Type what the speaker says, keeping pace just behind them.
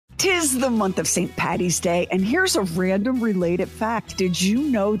'Tis the month of St. Paddy's Day, and here's a random related fact. Did you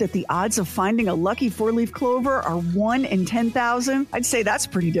know that the odds of finding a lucky four-leaf clover are 1 in 10,000? I'd say that's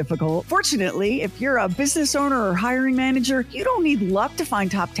pretty difficult. Fortunately, if you're a business owner or hiring manager, you don't need luck to find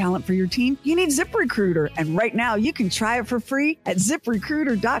top talent for your team. You need ZipRecruiter, and right now you can try it for free at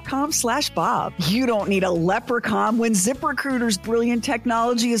ZipRecruiter.com/Bob. You don't need a leprechaun when ZipRecruiter's brilliant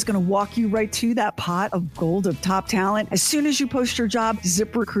technology is going to walk you right to that pot of gold of top talent. As soon as you post your job,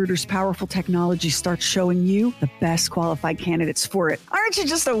 ZipRecruiter's powerful technology starts showing you the best qualified candidates for it. Aren't you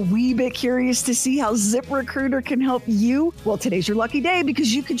just a wee bit curious to see how ZipRecruiter can help you? Well, today's your lucky day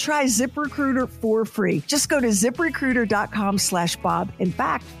because you can try ZipRecruiter for free. Just go to ZipRecruiter.com/Bob. In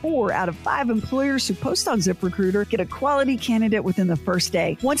fact, 4 out of 5 employers who post on ZipRecruiter get a quality candidate within the first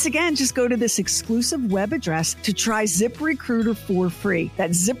day. Once again, just go to this exclusive web address to try ZipRecruiter for free.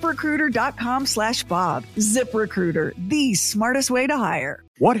 That's ZipRecruiter.com/Bob. ZipRecruiter, the smartest way to hire.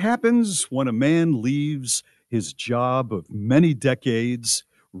 What happens when a man leaves his job of many decades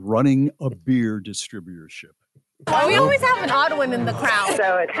running a beer distributorship? We always have an odd one in the crowd.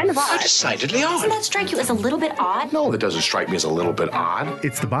 So it's kind of odd. Decidedly odd. Doesn't that strike you as a little bit odd? No, that doesn't strike me as a little bit odd.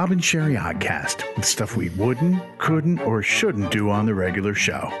 It's the Bob and Sherry Oddcast, with stuff we wouldn't, couldn't, or shouldn't do on the regular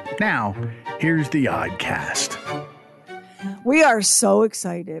show. Now, here's the Oddcast. We are so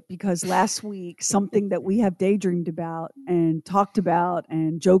excited because last week, something that we have daydreamed about and talked about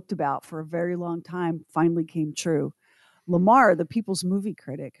and joked about for a very long time finally came true. Lamar, the People's Movie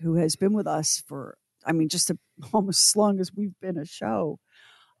Critic, who has been with us for, almost as long as we've been a show,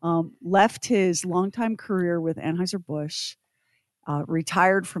 left his longtime career with Anheuser-Busch,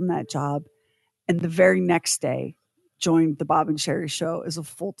 retired from that job, and the very next day joined the Bob and Sherry Show as a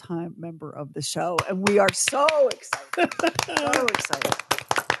full-time member of the show. And we are so excited. So excited.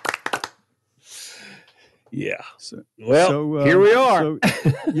 Yeah. Here we are.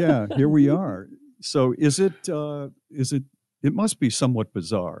 Here we are. So it must be somewhat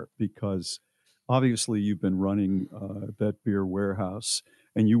bizarre because obviously you've been running that beer warehouse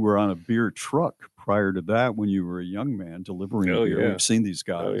and you were on a beer truck prior to that when you were a young man delivering beer. We've seen these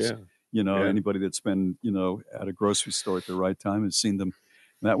guys. Anybody that's been, at a grocery store at the right time has seen them.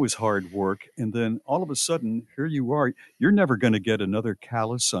 That was hard work. And then all of a sudden, here you are. You're never going to get another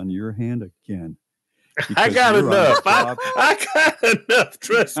callus on your hand again. I got enough. I got enough.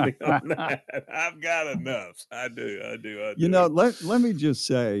 Trust me on that. I've got enough. I do. Let me just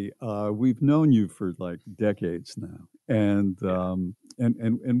say, we've known you for like decades now. And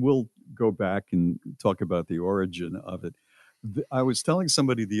we'll go back and talk about the origin of it. I was telling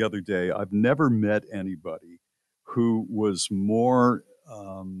somebody the other day, I've never met anybody who was more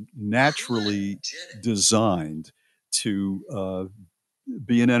naturally designed to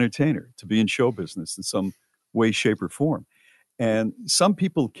be an entertainer, to be in show business in some way, shape, or form. And some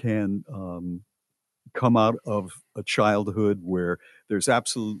people can come out of a childhood where there's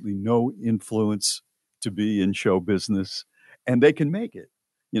absolutely no influence to be in show business, and they can make it.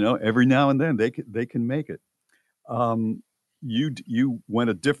 Every now and then they can make it. You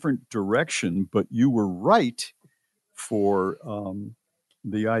went a different direction, but you were right for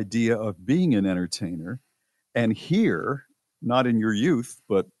the idea of being an entertainer. And here, not in your youth,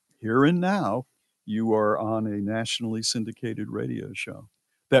 but here and now, you are on a nationally syndicated radio show.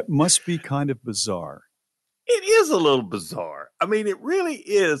 That must be kind of bizarre. It is a little bizarre. It really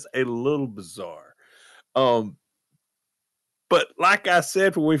is a little bizarre. But like I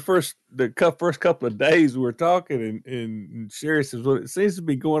said, when first couple of days we were talking, and Sherry says, well, it seems to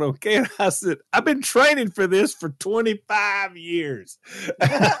be going okay. And I said, I've been training for this for 25 years.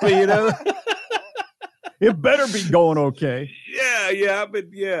 It better be going okay. Yeah.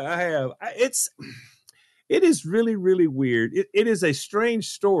 I have. It is really, really weird. It is a strange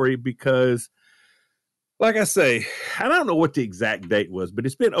story because, like I say, I don't know what the exact date was, but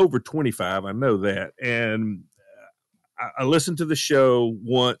it's been over 25. I know that. And I listened to the show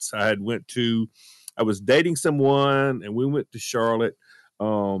once. I was dating someone and we went to Charlotte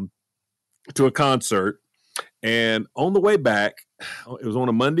to a concert. And on the way back, it was on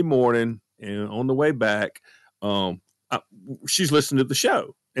a Monday morning. And on the way back, she's listening to the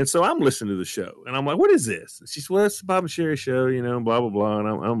show. And so I'm listening to the show. And I'm like, what is this? And she said, well, it's the Bob and Sherry show, blah, blah, blah. And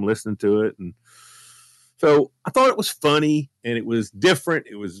I'm listening to it. And so I thought it was funny and it was different.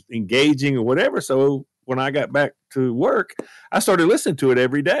 It was engaging or whatever. So when I got back to work, I started listening to it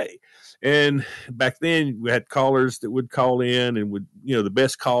every day. And back then we had callers that would call in and would, the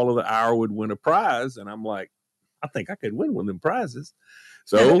best call of the hour would win a prize. And I'm like, I think I could win one of them prizes.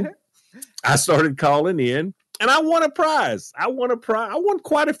 So I started calling in And I won a prize. I won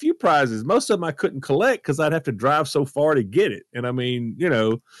quite a few prizes. Most of them I couldn't collect because I'd have to drive so far to get it. And I mean,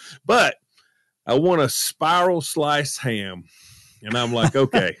 but I won a spiral sliced ham. And I'm like,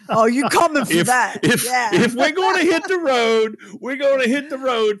 okay. Oh, you coming for that. If we're going to hit the road, we're going to hit the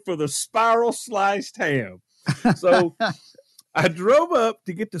road for the spiral sliced ham. So I drove up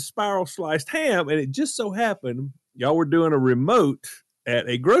to get the spiral sliced ham, and it just so happened y'all were doing a remote at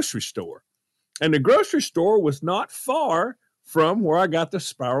a grocery store. And the grocery store was not far from where I got the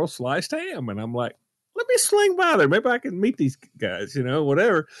spiral sliced ham. And I'm like, let me swing by there. Maybe I can meet these guys,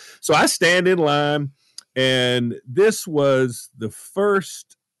 whatever. So I stand in line, and this was the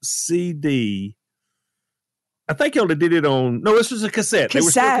first CD. I think y'all did it on. No, this was a cassette. They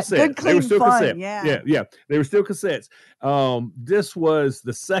were still cassettes. Good, clean, they were still fun. cassette. Yeah. They were still cassettes. This was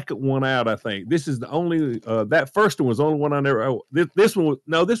the second one out. I think this is the only. That first one was the only one I never. Oh, this one.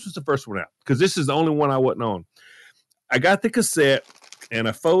 This was the first one out because this is the only one I wasn't on. I got the cassette and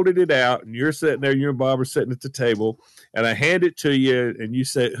I folded it out, and you're sitting there. You and Bob are sitting at the table, and I hand it to you, and you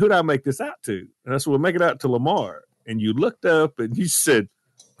said, "Who did I make this out to?" And I said, "Well, make it out to Lamar." And you looked up and you said,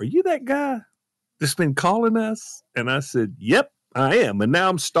 "Are you that guy that's been calling us?" And I said, "Yep, I am." And now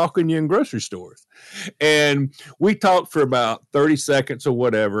I'm stalking you in grocery stores. And we talked for about 30 seconds or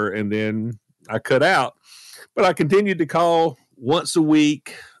whatever. And then I cut out, but I continued to call once a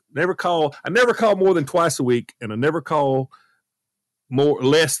week. I never call more than twice a week. And I never call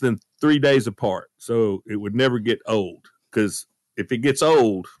less than 3 days apart. So it would never get old, because if it gets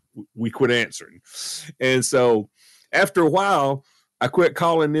old, we quit answering. And so after a while, I quit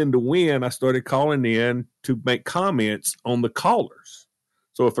calling in to win. I started calling in to make comments on the callers.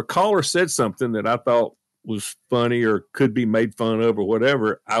 So if a caller said something that I thought was funny or could be made fun of or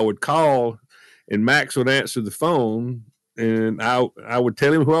whatever, I would call, and Max would answer the phone, and I would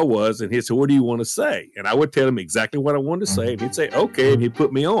tell him who I was, and he'd say, "What do you want to say?" And I would tell him exactly what I wanted to say, and he'd say, "Okay," and he'd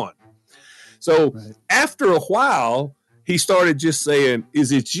put me on. So after a while, he started just saying,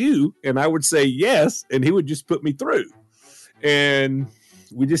 "Is it you?" And I would say yes, and he would just put me through. And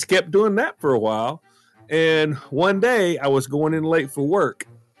we just kept doing that for a while. And one day I was going in late for work,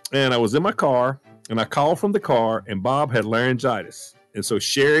 and I was in my car, and I called from the car, and Bob had laryngitis. And so,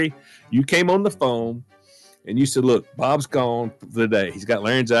 Sherry, you came on the phone, and you said, "Look, Bob's gone for the day. He's got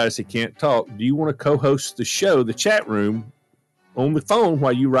laryngitis. He can't talk. Do you want to co-host the show, the chat room, on the phone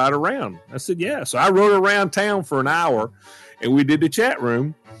while you ride around?" I said, "Yeah." So I rode around town for an hour, and we did the chat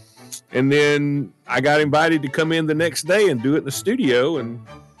room. And then I got invited to come in the next day and do it in the studio. And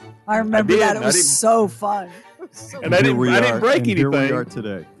I remember that. It was so fun. And I didn't break anything. Here we are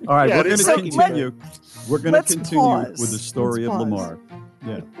today. All right, we're going to continue. We're going to continue with the story of Lamar.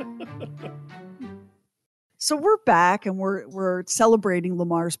 Yeah. So we're back, and we're celebrating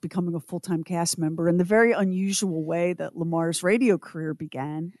Lamar's becoming a full-time cast member in the very unusual way that Lamar's radio career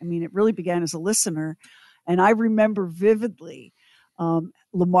began. I mean, it really began as a listener. And I remember vividly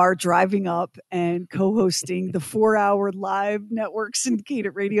Lamar driving up and co-hosting the 4-hour live network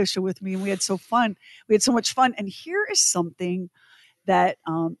syndicated radio show with me. And we had so much fun. And here is something that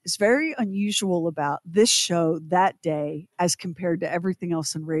is very unusual about this show that day as compared to everything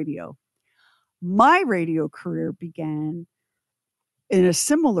else in radio. My radio career began in a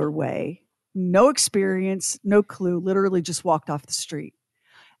similar way. No experience, no clue, literally just walked off the street.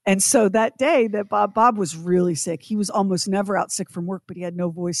 And so that day that Bob was really sick. He was almost never out sick from work, but he had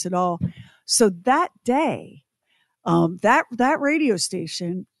no voice at all. So that day, that radio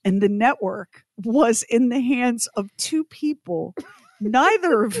station and the network was in the hands of two people,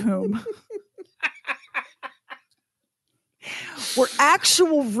 neither of whom were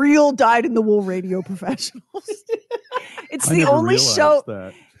actual real dyed-in-the-wool radio professionals. It's the only show.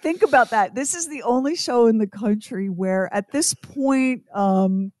 That. Think about that. This is the only show in the country where at this point, a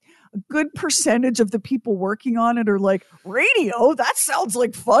good percentage of the people working on it are like, "Radio? That sounds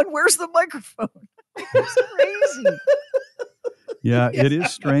like fun. Where's the microphone?" It's crazy. Yeah, it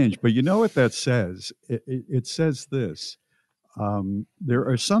is strange. But you know what that says? It says this. There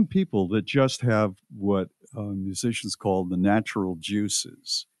are some people that just have what musicians call the natural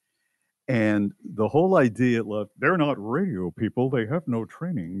juices. And the whole idea of they're not radio people, they have no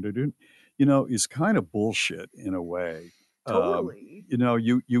training, they didn't, is kind of bullshit in a way. Totally.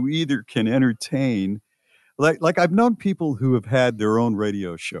 You either can entertain, like I've known people who have had their own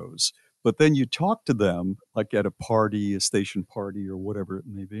radio shows, but then you talk to them like at a party, a station party or whatever it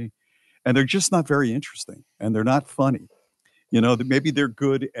may be, and they're just not very interesting and they're not funny. Maybe they're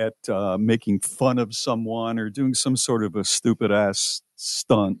good at making fun of someone or doing some sort of a stupid ass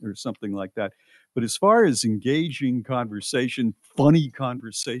stunt or something like that. But as far as engaging conversation, funny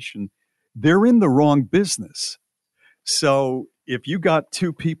conversation, they're in the wrong business. So if you got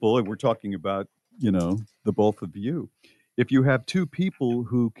two people, and we're talking about, the both of you, if you have two people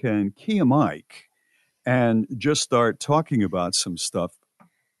who can key a mic and just start talking about some stuff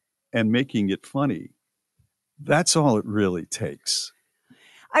and making it funny, that's all it really takes.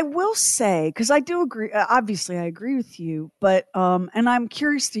 I will say, because I do agree, obviously I agree with you, but, and I'm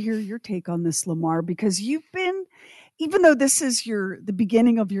curious to hear your take on this, Lamar, because you've been, even though this is the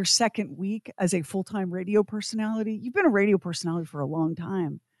beginning of your second week as a full-time radio personality, you've been a radio personality for a long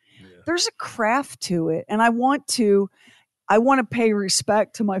time. Yeah. There's a craft to it. And I want to pay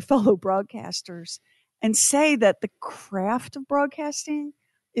respect to my fellow broadcasters and say that the craft of broadcasting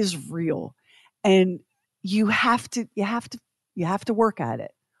is real. And you have to work at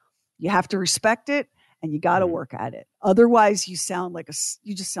it. You have to respect it, and you got to work at it. Otherwise, you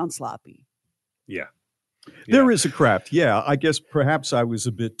just sound sloppy. Yeah. There is a craft. Yeah, I guess perhaps I was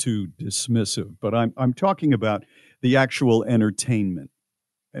a bit too dismissive, but I'm talking about the actual entertainment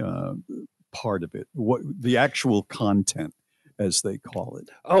part of it, the actual content, as they call it.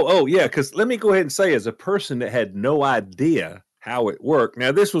 Oh, yeah. Because let me go ahead and say, as a person that had no idea how it worked.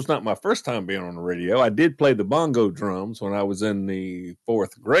 Now, this was not my first time being on the radio. I did play the bongo drums when I was in the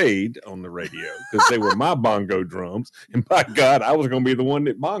 4th grade on the radio because they were my bongo drums. And by God, I was going to be the one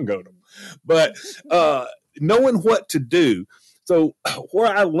that bongoed them. But knowing what to do. So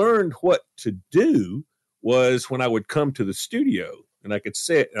where I learned what to do was when I would come to the studio and I could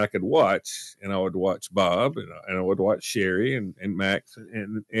sit and I could watch, and I would watch Bob and I would watch Sherry and Max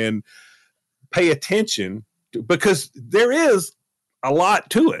and pay attention because there is a lot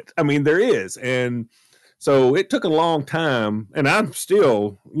to it. I mean, there is. And so it took a long time, and I'm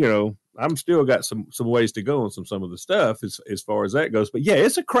still got some ways to go on some of the stuff as far as that goes. But yeah,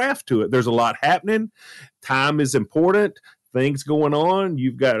 it's a craft to it. There's a lot happening. Time is important. Things going on.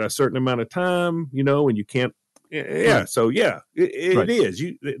 You've got a certain amount of time, and you can't. Yeah. Right. So yeah, it is.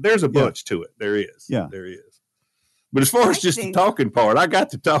 There's a bunch to it. There is. Yeah. There is. But as far as the talking part, I got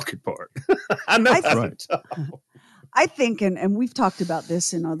the talking part. I know how to talk. I think, and we've talked about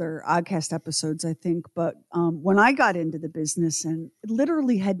this in other Oddcast episodes, I think, but when I got into the business and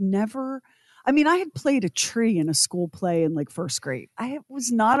literally had I had played a tree in a school play in like 1st grade. I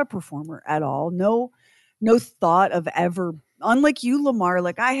was not a performer at all. No thought of ever, unlike you, Lamar,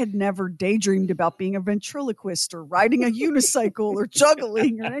 like I had never daydreamed about being a ventriloquist or riding a unicycle or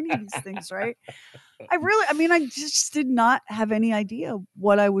juggling or any of these things, right? I just did not have any idea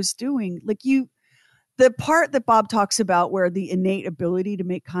what I was doing. Like the part that Bob talks about where the innate ability to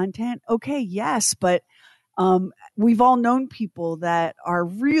make content, okay, yes, but we've all known people that are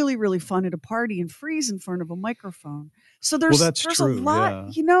really, really fun at a party and freeze in front of a microphone. So there's a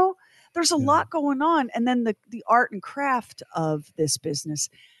lot, there's a lot going on. And then the art and craft of this business.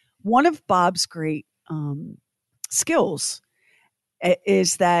 One of Bob's great skills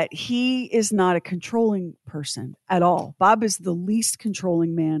is that he is not a controlling person at all. Bob is the least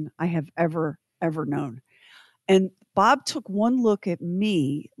controlling man I have ever known. And Bob took one look at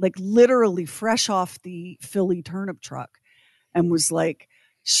me, like literally fresh off the Philly turnip truck, and was like,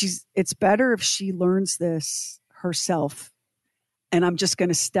 it's better if she learns this herself. And I'm just going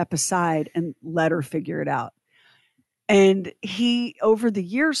to step aside and let her figure it out. And he, over the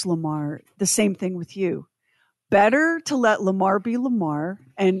years, Lamar, the same thing with you. Better to let Lamar be Lamar,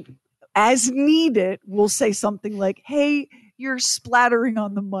 and as needed, we'll say something like, hey, you're splattering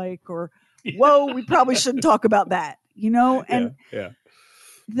on the mic, or whoa, we probably shouldn't talk about that, and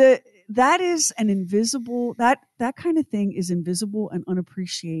that is an invisible, that kind of thing is invisible and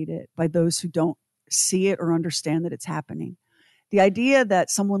unappreciated by those who don't see it or understand that it's happening. The idea that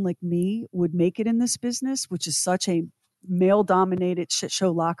someone like me would make it in this business, which is such a male-dominated shit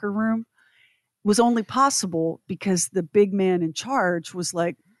show locker room, was only possible because the big man in charge was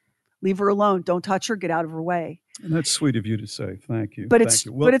like, leave her alone. Don't touch her. Get out of her way. And that's sweet of you to say. Thank you. But it's the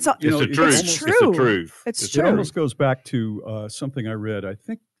truth. It's true. It's true. It almost goes back to something I read. I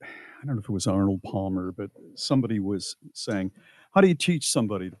don't know if it was Arnold Palmer, but somebody was saying, how do you teach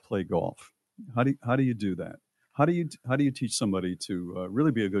somebody to play golf? How do you do that? How do you teach somebody to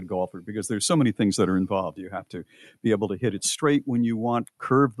really be a good golfer? Because there's so many things that are involved. You have to be able to hit it straight when you want,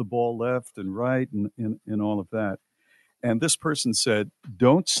 curve the ball left and right, and all of that. And this person said,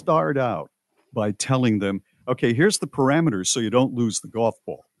 don't start out by telling them, okay, here's the parameters so you don't lose the golf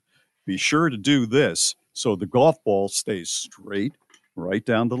ball. Be sure to do this so the golf ball stays straight right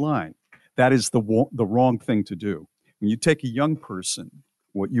down the line. That is the wrong thing to do. When you take a young person,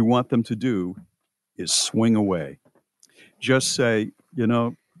 what you want them to do is swing away. Just say,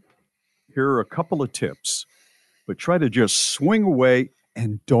 here are a couple of tips, but try to just swing away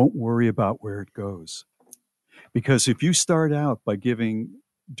and don't worry about where it goes. Because if you start out by giving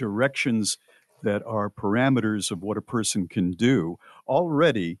directions that are parameters of what a person can do,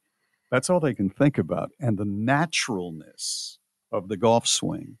 already that's all they can think about. And the naturalness of the golf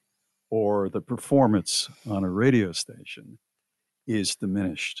swing or the performance on a radio station is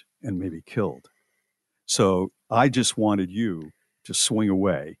diminished and maybe killed. So I just wanted you to swing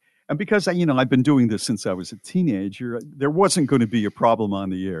away. And because I've been doing this since I was a teenager, there wasn't going to be a problem on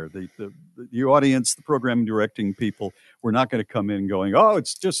the air. The audience, the program directing people were not going to come in going, "Oh,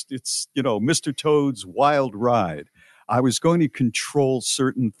 it's Mr. Toad's wild ride." I was going to control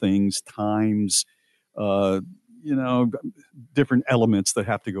certain things, times, uh, different elements that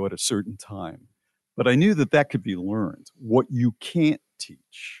have to go at a certain time. But I knew that could be learned. What you can't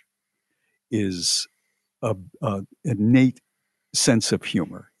teach is a innate sense of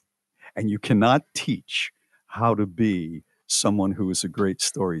humor. And you cannot teach how to be someone who is a great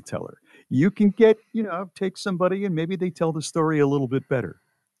storyteller. You can take somebody and maybe they tell the story a little bit better.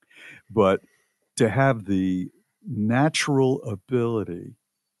 But to have the natural ability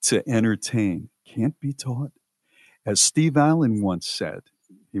to entertain can't be taught. As Steve Allen once said,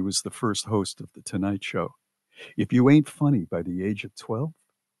 he was the first host of The Tonight Show. If you ain't funny by the age of 12,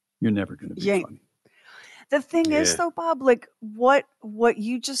 you're never going to be funny. The thing is, though, Bob, like what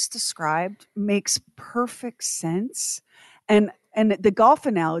you just described makes perfect sense. And the golf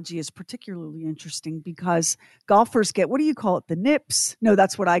analogy is particularly interesting because golfers get, what do you call it? The nips? No,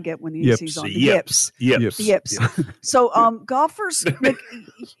 that's what I get when the AC's on. The yips. Yips. The yips. So golfers,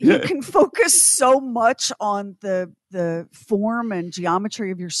 you can focus so much on the form and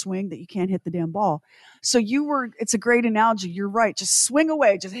geometry of your swing that you can't hit the damn ball. So it's a great analogy. You're right. Just swing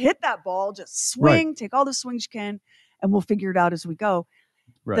away. Just hit that ball. Just swing. Right. Take all the swings you can, and we'll figure it out as we go.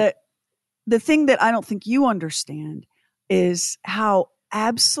 Right. The thing that I don't think you understand is how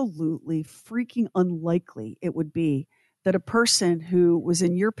absolutely freaking unlikely it would be that a person who was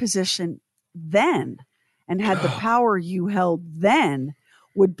in your position then and had the power you held then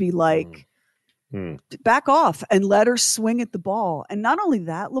would be like, back off and let her swing at the ball. And not only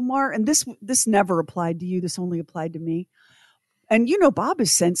that, Lamar, and this never applied to you. This only applied to me. And Bob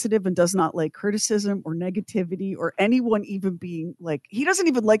is sensitive and does not like criticism or negativity or anyone even being like, he doesn't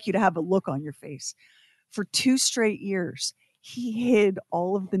even like you to have a look on your face. For 2 straight years, he hid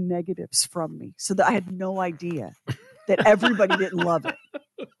all of the negatives from me so that I had no idea that everybody didn't love it.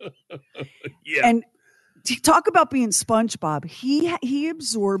 Yeah. And to talk about being SpongeBob, he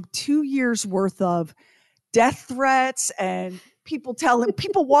absorbed 2 years worth of death threats and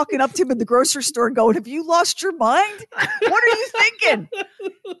people walking up to him in the grocery store going, "Have you lost your mind? What are you thinking?"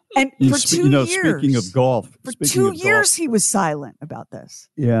 And for 2 years, speaking of golf, for 2 years he was silent about this.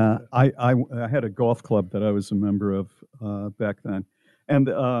 Yeah, I had a golf club that I was a member of back then, and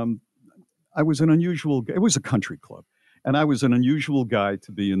I was an unusual. It was a country club, and I was an unusual guy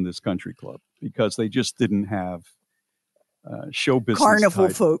to be in this country club because they just didn't have show business carnival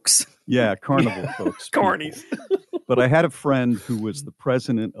type. Folks. Yeah, carnival folks. Carnies. But I had a friend who was the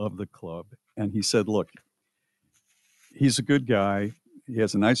president of the club, and he said, "Look, he's a good guy. He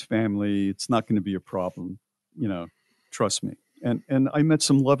has a nice family. It's not going to be a problem. Trust me." And I met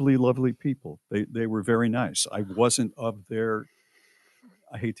some lovely, lovely people. They were very nice. I wasn't of their,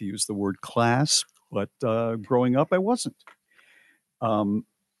 I hate to use the word class, but growing up, I wasn't.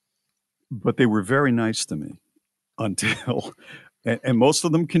 But they were very nice to me until, and most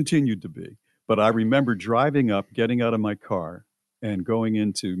of them continued to be. But I remember driving up, getting out of my car, and going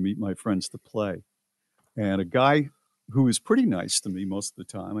in to meet my friends to play. And a guy who was pretty nice to me most of the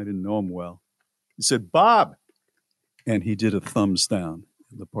time, I didn't know him well, he said, "Bob." And he did a thumbs down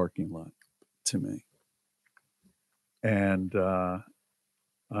in the parking lot to me. And I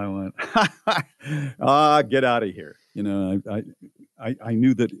went, get out of here. I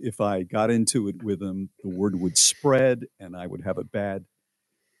knew that if I got into it with him, the word would spread and I would have a bad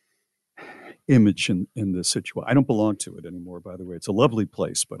image in this situation. I don't belong to it anymore, by the way. It's a lovely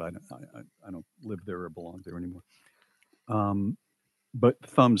place, but I don't live there or belong there anymore. But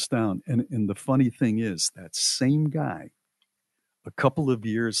thumbs down. And the funny thing is, that same guy, a couple of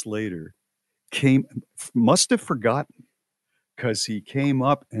years later, must have forgotten, because he came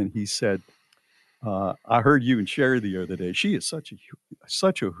up and he said, "I heard you and Sherry the other day. She is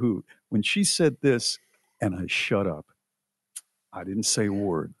such a hoot. When she said this," and I shut up. I didn't say a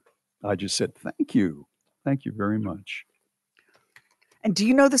word. I just said, "Thank you. Thank you very much." And do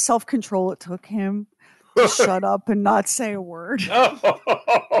you know the self-control it took him to shut up and not say a word?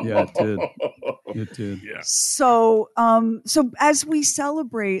 Yeah, it did. It did. Yeah. So as we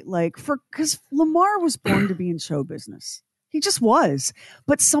celebrate, because Lamar was born to be in show business. He just was.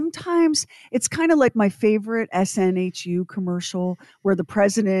 But sometimes it's kind of like my favorite SNHU commercial where the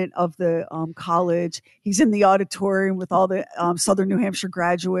president of the college, he's in the auditorium with all the Southern New Hampshire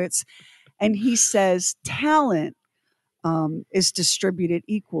graduates, and he says, talent is distributed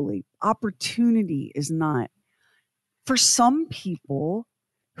equally. Opportunity is not. For some people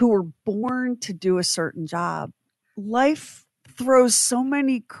who were born to do a certain job, life throws so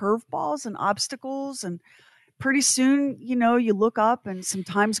many curveballs and obstacles, and pretty soon, you look up and some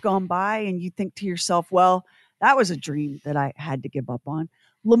time's gone by and you think to yourself, well, that was a dream that I had to give up on.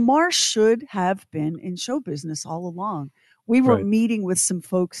 Lamar should have been in show business all along. We were Right. meeting with some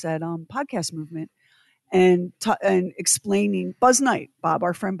folks at Podcast Movement and explaining Buzz Knight, Bob,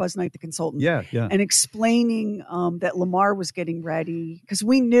 our friend Buzz Knight, the consultant. Yeah. And explaining that Lamar was getting ready because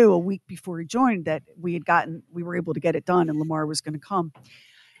we knew a week before he joined that we were able to get it done and Lamar was going to come.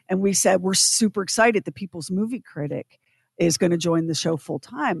 And we said, we're super excited. The People's Movie Critic is going to join the show full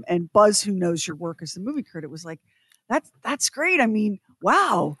time. And Buzz, who knows your work as the movie critic, was like, that's great. I mean,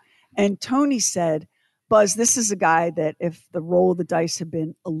 wow. And Tony said, Buzz, this is a guy that if the roll of the dice had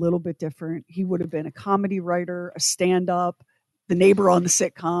been a little bit different, he would have been a comedy writer, a stand-up, the neighbor on the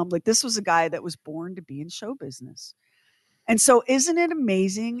sitcom. Like, this was a guy that was born to be in show business. And so isn't it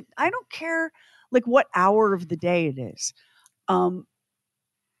amazing? I don't care like what hour of the day it is.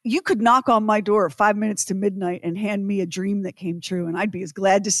 You could knock on my door at 5 minutes to midnight and hand me a dream that came true, and I'd be as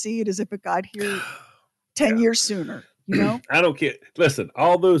glad to see it as if it got here 10 years sooner. I don't care. Listen,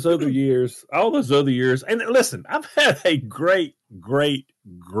 all those other years, and listen, I've had a great, great,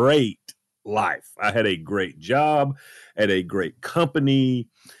 great life. I had a great job at a great company.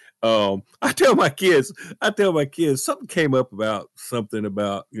 I tell my kids, something came up about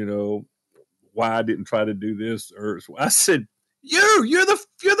why I didn't try to do this, or I said, you're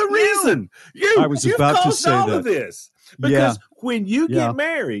the reason. I was about to say all that. of this because when you get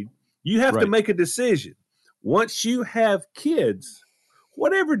married, you have to make a decision. Once you have kids,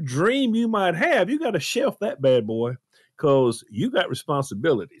 whatever dream you might have, you got to shelf that bad boy because you got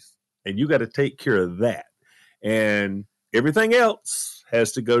responsibilities and you got to take care of that. And everything else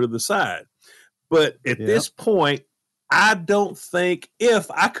has to go to the side. But at this point, I don't think if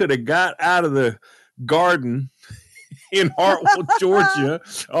I could have got out of the garden in Hartwell, Georgia,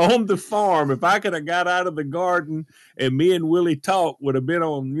 on the farm, if I could have got out of the garden and me and Willie Talk would have been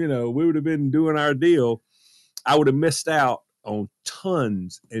on, we would have been doing our deal, I would have missed out on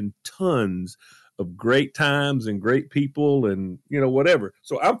tons and tons of great times and great people and, whatever.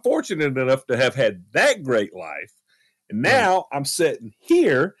 So I'm fortunate enough to have had that great life. And now I'm sitting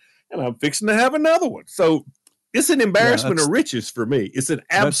here and I'm fixing to have another one. So it's an embarrassment of riches for me. It's an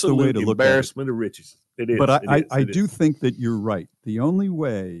absolute embarrassment of riches. It is. But I do think that you're right. The only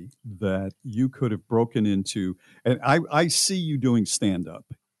way that you could have broken into, and I see you doing stand-up,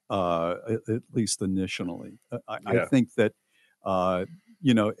 at least initially. I think that,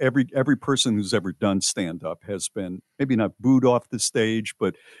 every person who's ever done stand-up has been maybe not booed off the stage,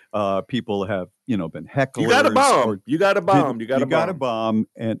 but people have, been hecklers. You got a bomb. You got a bomb,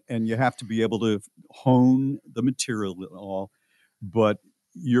 and you have to be able to hone the material and all. But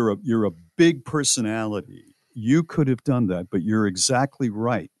you're a big personality. You could have done that, but you're exactly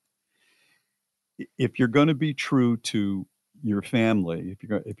right. If you're going to be true to your family,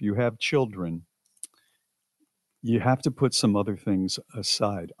 if you have children, you have to put some other things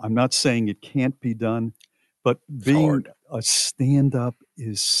aside. I'm not saying it can't be done, but being a stand-up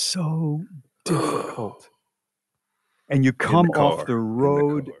is so difficult. And you come off the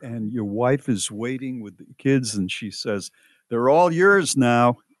road and your wife is waiting with the kids and she says, they're all yours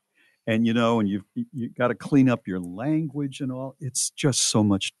now. And, and you got to clean up your language and all. It's just so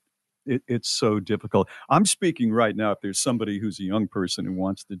much. It's so difficult. I'm speaking right now. If there's somebody who's a young person who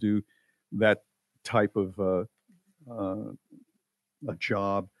wants to do that type of a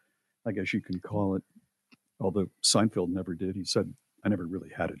job, I guess you can call it, although Seinfeld never did. He said, I never really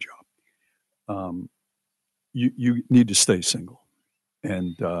had a job. You need to stay single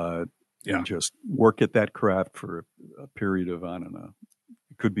and just work at that craft for a period of, I don't know,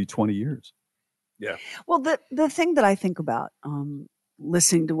 it could be 20 years. Yeah. Well, the thing that I think about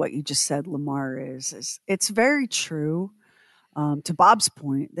listening to what you just said, Lamar, is it's very true, to Bob's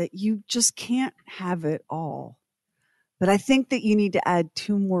point, that you just can't have it all. But I think that you need to add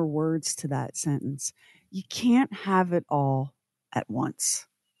two more words to that sentence. You can't have it all at once.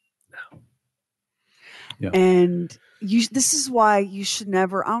 No. Yeah. And this is why you should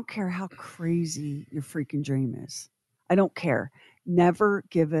never, I don't care how crazy your freaking dream is. I don't care. Never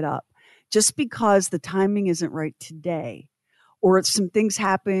give it up. Just because the timing isn't right today, or some things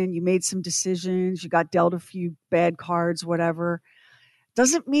happen, you made some decisions, you got dealt a few bad cards, whatever,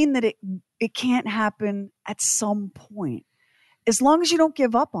 doesn't mean that it can't happen at some point, as long as you don't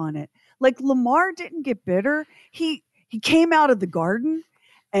give up on it. Like Lamar didn't get bitter. He came out of the garden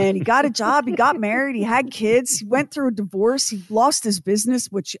and he got a job. He got married. He had kids. He went through a divorce. He lost his business,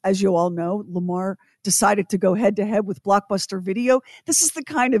 which, as you all know, Lamar decided to go head to head with Blockbuster Video. This is the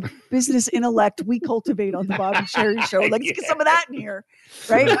kind of business intellect we cultivate on the Bob and Sherry Show. Like, let's get some of that in here,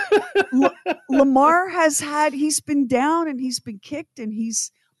 right? Lamar he's been down and he's been kicked and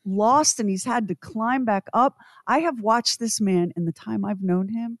he's lost and he's had to climb back up. I have watched this man in the time I've known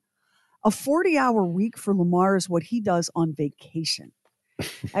him. A 40-hour week for Lamar is what he does on vacation.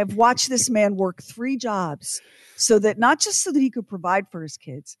 I've watched this man work 3 jobs not just so that he could provide for his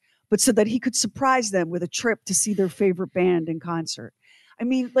kids, but so that he could surprise them with a trip to see their favorite band in concert. I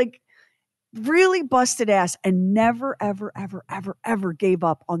mean, like, really busted ass, and never, ever, ever, ever, ever gave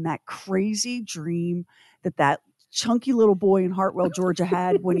up on that crazy dream that chunky little boy in Hartwell, Georgia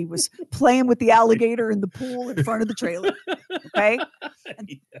had when he was playing with the alligator in the pool in front of the trailer. Okay.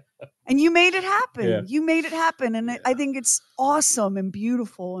 And you made it happen. Yeah. You made it happen. And I think it's awesome and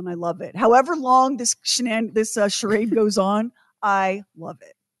beautiful. And I love it. However long this charade goes on, I love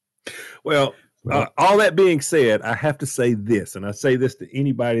it. Well, all that being said, I have to say this, and I say this to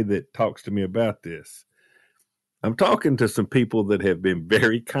anybody that talks to me about this. I'm talking to some people that have been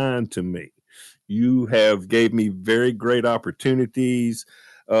very kind to me. You have gave me very great opportunities.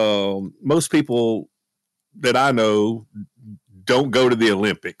 Most people that I know don't go to the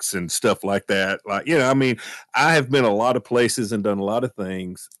Olympics and stuff like that. Like, I mean, I have been a lot of places and done a lot of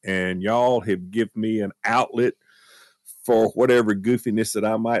things, and y'all have given me an outlet for whatever goofiness that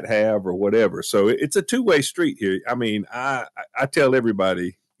I might have or whatever. So it's a two-way street here. I mean, I tell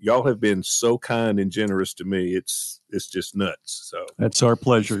everybody, y'all have been so kind and generous to me. It's just nuts. So that's our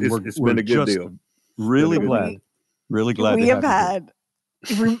pleasure. It's been a good deal. Really glad. Really glad we have had.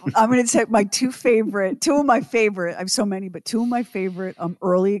 I'm going to take my two of my favorite. I have so many, but two of my favorite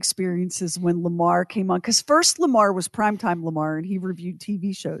early experiences when Lamar came on. Because first Lamar was primetime Lamar, and he reviewed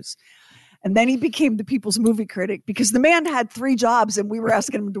TV shows. And then he became the People's Movie Critic because the man had 3 jobs and we were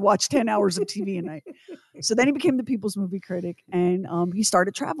asking him to watch 10 hours of TV a night. So then he became the People's Movie Critic, and he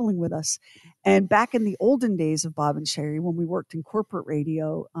started traveling with us. And back in the olden days of Bob and Sherry, when we worked in corporate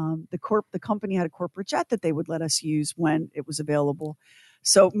radio, the company had a corporate jet that they would let us use when it was available.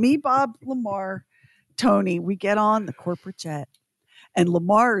 So me, Bob, Lamar, Tony, we get on the corporate jet. And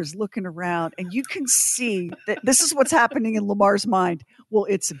Lamar is looking around, and you can see that this is what's happening in Lamar's mind. Well,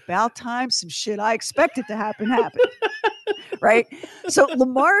 it's about time some shit I expected to happen happened. Right? So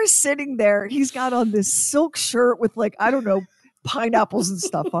Lamar is sitting there. He's got on this silk shirt with, like, I don't know, pineapples and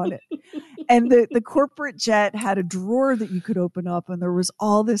stuff on it. And the corporate jet had a drawer that you could open up, and there was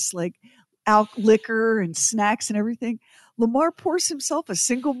all this, like, liquor and snacks and everything. Lamar pours himself a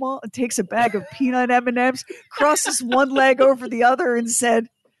single malt and takes a bag of peanut M&Ms, crosses one leg over the other, and said,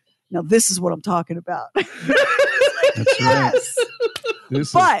 "Now this is what I'm talking about." That's right. This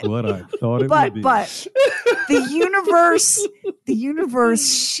is what I thought it would be. But the universe,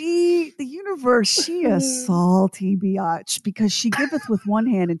 she a salty biatch, because she giveth with one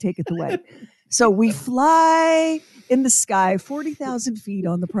hand and taketh away. So we fly in the sky, 40,000 feet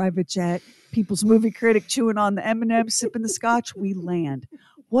on the private jet. People's Movie Critic chewing on the M&Ms, sipping the scotch. We land.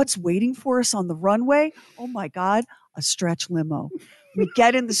 What's waiting for us on the runway? Oh my God, a stretch limo. We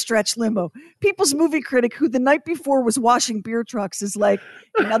get in the stretch limo. People's Movie Critic, who the night before was washing beer trucks, is like,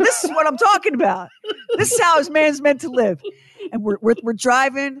 "Now this is what I'm talking about. This is how his man's meant to live." And we're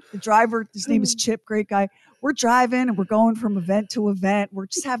driving. The driver, his name is Chip, great guy. We're driving and we're going from event to event. We're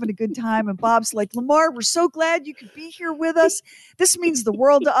just having a good time. And Bob's like, "Lamar, we're so glad you could be here with us. This means the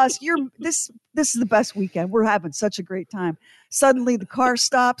world to us. This is the best weekend. We're having such a great time." Suddenly the car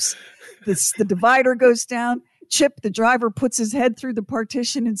stops. The divider goes down. Chip, the driver, puts his head through the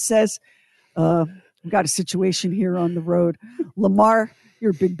partition and says, "We got a situation here on the road. Lamar,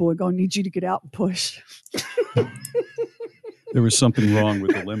 you're a big boy. Gonna need you to get out and push." There was something wrong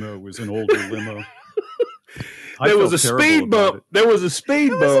with the limo. It was an older limo. There was a speed bump. There was a speed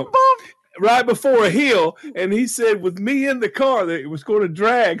bump right before a hill, and he said, with me in the car, that it was going to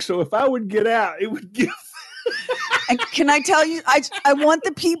drag. So if I would get out, it would give. And can I tell you, I want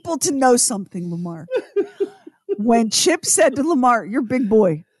the people to know something, Lamar. When Chip said to Lamar, "You're a big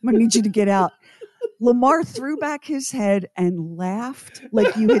boy. I'm going to need you to get out," Lamar threw back his head and laughed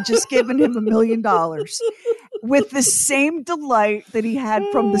like you had just given him $1 million, with the same delight that he had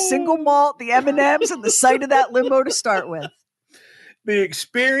from the single malt, the M&Ms, and the sight of that limo to start with. The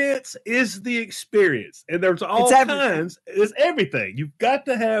experience is the experience, and there's all It's everything. kinds. It's everything. You've got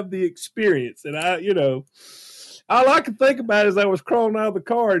to have the experience, and all I could think about as I was crawling out of the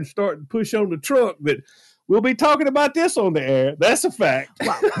car and starting to push on the truck that we'll be talking about this on the air. That's a fact.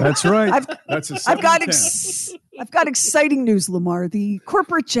 Wow. That's right. I've got exciting news, Lamar. The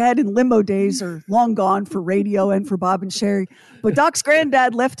corporate jet and limo days are long gone for radio and for Bob and Sherry. But Doc's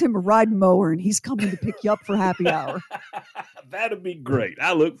granddad left him a ride mower, and he's coming to pick you up for happy hour. That'd be great.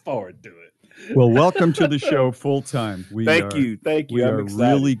 I look forward to it. Well, welcome to the show full time. Thank you. We I'm are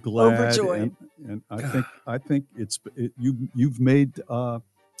excited. really glad, Overjoyed. and I think you've made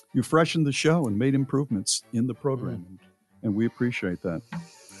you freshened the show and made improvements in the program, and we appreciate that.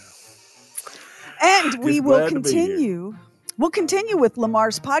 And we Just will glad to be here. continue. We'll continue with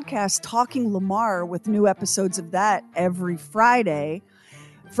Lamar's podcast, Talking Lamar, with new episodes of that every Friday.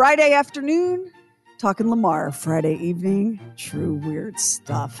 Friday afternoon, Talking Lamar. Friday evening, true weird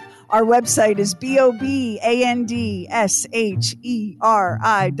stuff. Our website is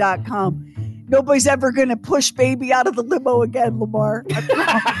BOBANDSHERI.com. Nobody's ever going to push baby out of the limo again, Lamar.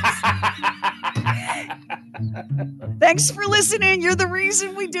 Thanks for listening. You're the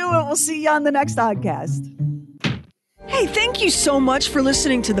reason we do it. We'll see you on the next podcast. Hey, thank you so much for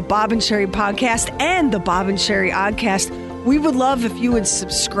listening to the Bob and Sherry podcast and the Bob and Sherry Oddcast. We would love if you would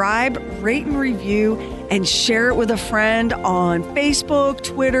subscribe, rate and review, and share it with a friend on Facebook,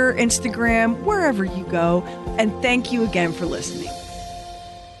 Twitter, Instagram, wherever you go. And thank you again for listening.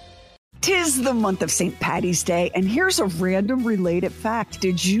 'Tis the month of St. Paddy's Day, and here's a random related fact.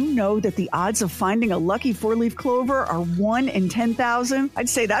 Did you know that the odds of finding a lucky four-leaf clover are 1 in 10,000? I'd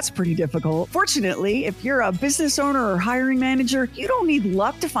say that's pretty difficult. Fortunately, if you're a business owner or hiring manager, you don't need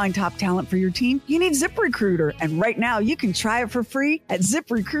luck to find top talent for your team. You need ZipRecruiter, and right now you can try it for free at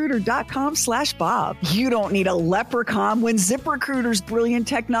ZipRecruiter.com/Bob. You don't need a leprechaun when ZipRecruiter's brilliant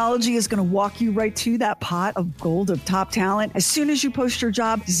technology is going to walk you right to that pot of gold of top talent. As soon as you post your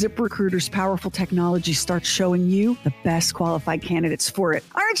job, ZipRecruiter's powerful technology starts showing you the best qualified candidates for it.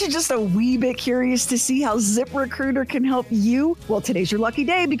 Aren't you just a wee bit curious to see how ZipRecruiter can help you? Well, today's your lucky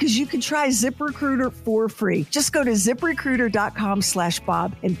day because you can try ZipRecruiter for free. Just go to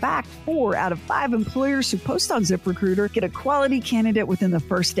ZipRecruiter.com/Bob. In fact, 4 out of 5 employers who post on ZipRecruiter get a quality candidate within the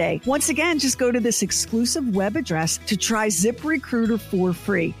first day. Once again, just go to this exclusive web address to try ZipRecruiter for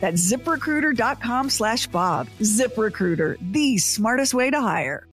free. That's ZipRecruiter.com/Bob. ZipRecruiter, the smartest way to hire.